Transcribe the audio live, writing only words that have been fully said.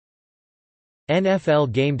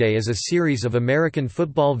NFL GameDay is a series of American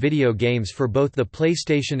football video games for both the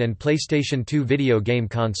PlayStation and PlayStation 2 video game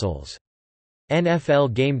consoles.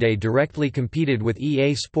 NFL GameDay directly competed with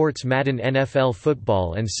EA Sports' Madden NFL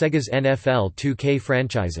Football and Sega's NFL 2K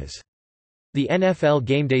franchises. The NFL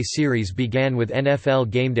GameDay series began with NFL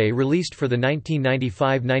GameDay released for the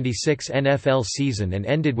 1995–96 NFL season and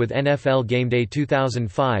ended with NFL GameDay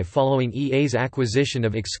 2005 following EA's acquisition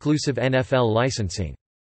of exclusive NFL licensing.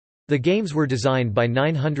 The games were designed by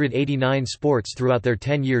 989 Sports throughout their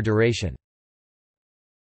 10-year duration.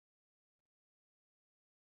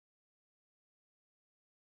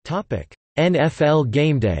 NFL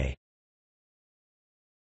GameDay.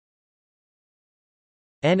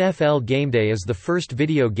 NFL GameDay is the first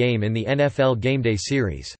video game in the NFL GameDay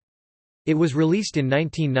series. It was released in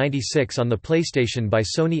 1996 on the PlayStation by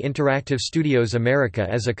Sony Interactive Studios America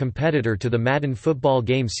as a competitor to the Madden football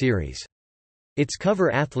game series. Its cover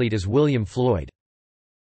athlete is William Floyd.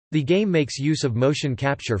 The game makes use of motion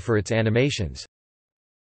capture for its animations.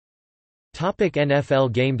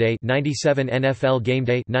 NFL GameDay 97 NFL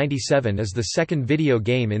GameDay 97 is the second video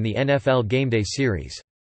game in the NFL GameDay series.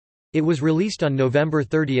 It was released on November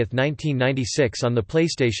 30, 1996 on the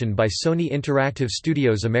PlayStation by Sony Interactive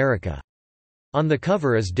Studios America. On the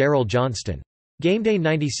cover is Daryl Johnston. GameDay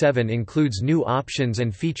 97 includes new options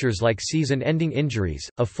and features like season-ending injuries,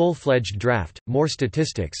 a full-fledged draft, more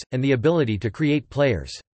statistics, and the ability to create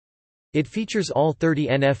players. It features all 30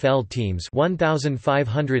 NFL teams,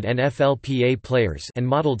 1,500 NFLPA players, and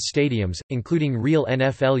modeled stadiums, including real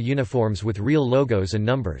NFL uniforms with real logos and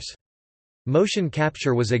numbers. Motion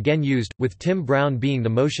capture was again used, with Tim Brown being the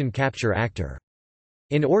motion capture actor.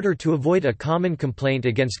 In order to avoid a common complaint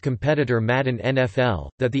against competitor Madden NFL,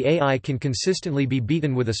 that the AI can consistently be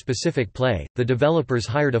beaten with a specific play, the developers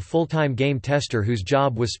hired a full-time game tester whose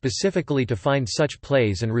job was specifically to find such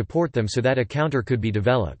plays and report them so that a counter could be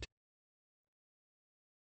developed.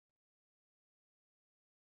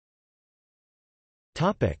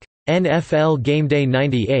 NFL GameDay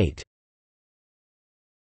 98.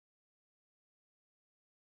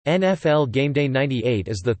 NFL GameDay 98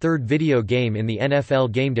 is the third video game in the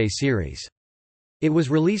NFL GameDay series. It was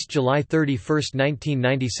released July 31,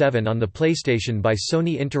 1997 on the PlayStation by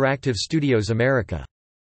Sony Interactive Studios America.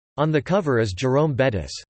 On the cover is Jerome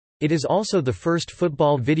Bettis. It is also the first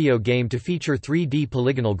football video game to feature 3D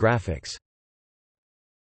polygonal graphics.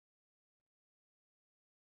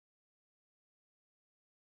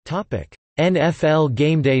 NFL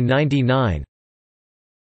GameDay 99.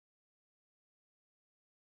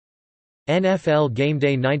 NFL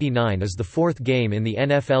GameDay 99 is the fourth game in the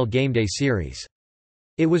NFL GameDay series.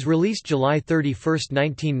 It was released July 31,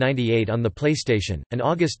 1998 on the PlayStation, and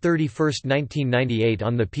August 31, 1998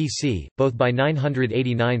 on the PC, both by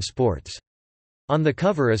 989 Sports. On the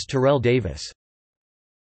cover is Terrell Davis.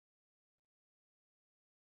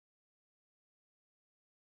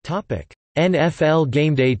 NFL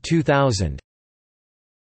GameDay 2000.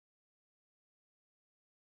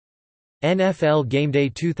 NFL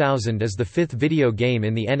GameDay 2000 is the fifth video game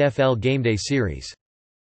in the NFL GameDay series.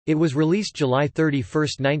 It was released July 31,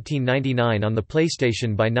 1999 on the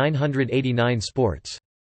PlayStation by 989 Sports.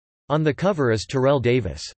 On the cover is Terrell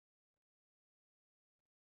Davis.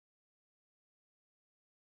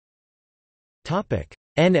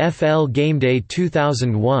 NFL GameDay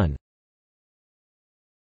 2001.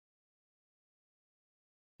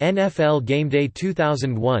 NFL GameDay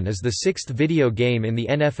 2001 is the sixth video game in the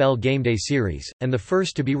NFL GameDay series, and the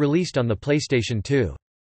first to be released on the PlayStation 2.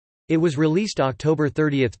 It was released October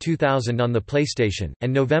 30, 2000 on the PlayStation,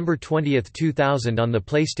 and November 20, 2000 on the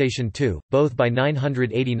PlayStation 2, both by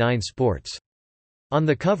 989 Sports. On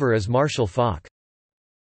the cover is Marshall Faulk.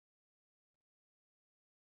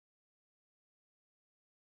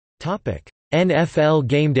 NFL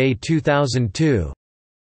GameDay 2002.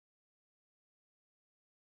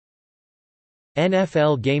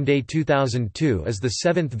 NFL GameDay 2002 is the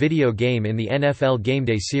seventh video game in the NFL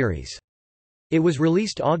GameDay series. It was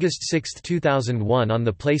released August 6, 2001 on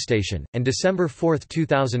the PlayStation, and December 4,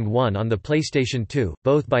 2001 on the PlayStation 2,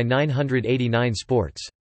 both by 989 Sports.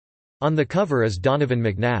 On the cover is Donovan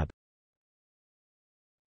McNabb.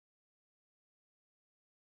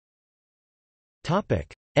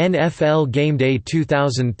 NFL GameDay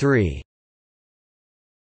 2003.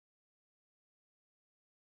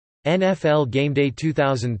 NFL GameDay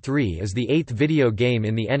 2003 is the eighth video game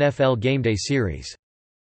in the NFL GameDay series.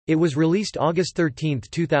 It was released August 13,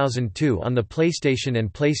 2002 on the PlayStation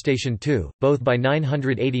and PlayStation 2, both by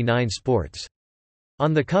 989 Sports.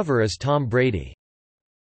 On the cover is Tom Brady.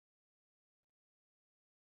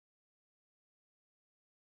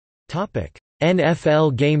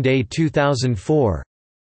 NFL GameDay 2004.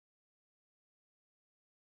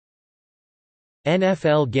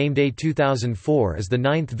 NFL GameDay 2004 is the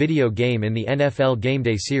ninth video game in the NFL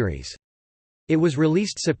GameDay series. It was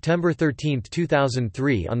released September 13,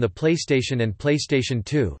 2003 on the PlayStation and PlayStation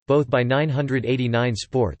 2, both by 989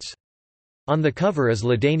 Sports. On the cover is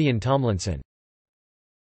LaDainian Tomlinson.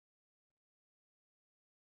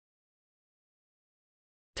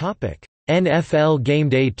 NFL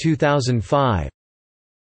GameDay 2005.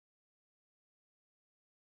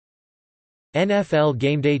 NFL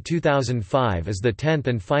GameDay 2005 is the 10th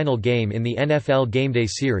and final game in the NFL GameDay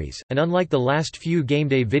series, and unlike the last few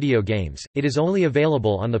GameDay video games, it is only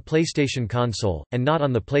available on the PlayStation console, and not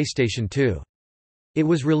on the PlayStation 2. It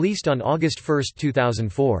was released on August 1,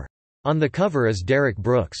 2004. On the cover is Derek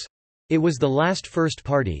Brooks. It was the last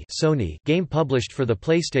first-party Sony game published for the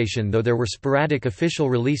PlayStation, though there were sporadic official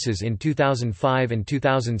releases in 2005 and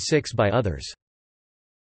 2006 by others.